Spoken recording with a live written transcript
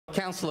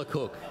Councillor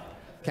Cook.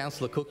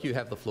 Councillor Cook, you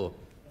have the floor.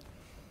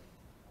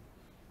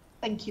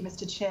 Thank you,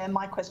 Mr Chair.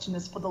 My question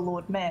is for the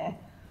Lord Mayor.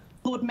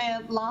 Lord Mayor,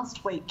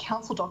 last week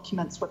council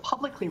documents were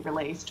publicly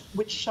released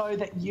which show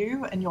that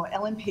you and your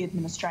LNP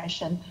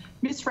administration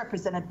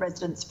misrepresented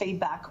residents'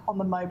 feedback on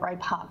the Mowbray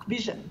Park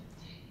vision.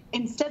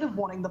 Instead of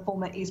wanting the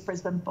former East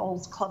Brisbane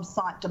Bowls Club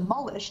site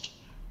demolished,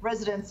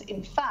 residents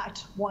in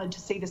fact wanted to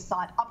see the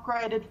site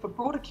upgraded for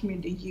broader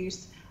community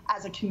use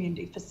as a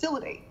community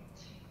facility.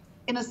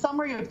 In a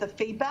summary of the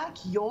feedback,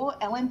 your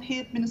LNP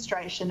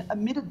administration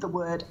omitted the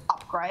word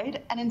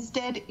upgrade and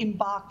instead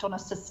embarked on a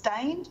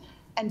sustained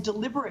and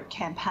deliberate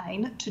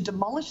campaign to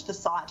demolish the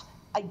site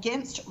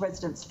against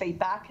residents'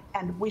 feedback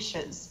and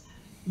wishes.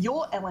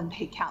 Your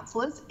LNP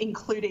councillors,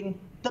 including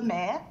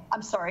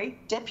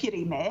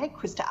Deputy Mayor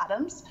Krista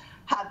Adams,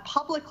 have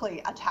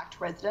publicly attacked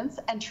residents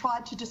and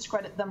tried to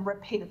discredit them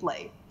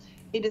repeatedly.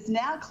 It is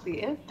now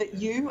clear that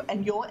you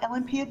and your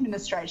LNP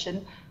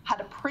administration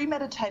had a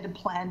premeditated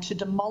plan to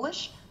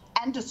demolish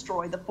and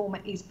destroy the former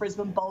East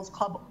Brisbane Bowls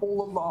Club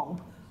all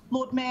along.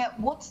 Lord Mayor,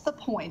 what's the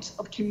point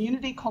of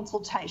community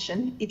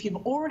consultation if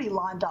you've already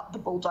lined up the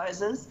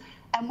bulldozers,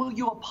 and will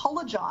you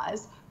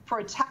apologise for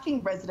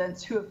attacking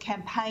residents who have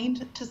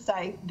campaigned to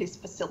save this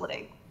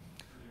facility?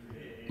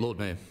 Lord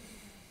Mayor.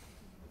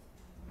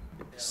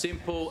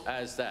 Simple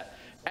as that.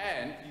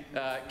 And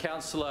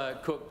Councillor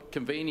Cook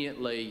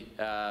conveniently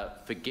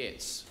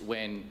forgets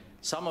when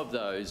some of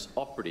those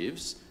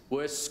operatives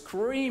were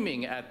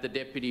screaming at the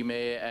Deputy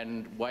Mayor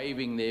and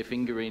waving their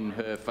finger in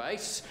her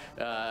face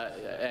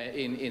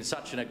in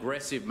such an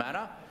aggressive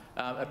manner.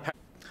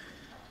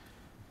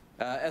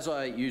 As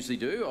I usually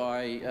do,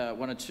 I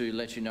wanted to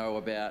let you know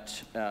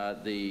about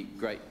the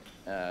great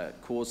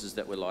causes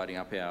that we're lighting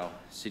up our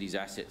city's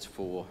assets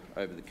for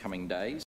over the coming days.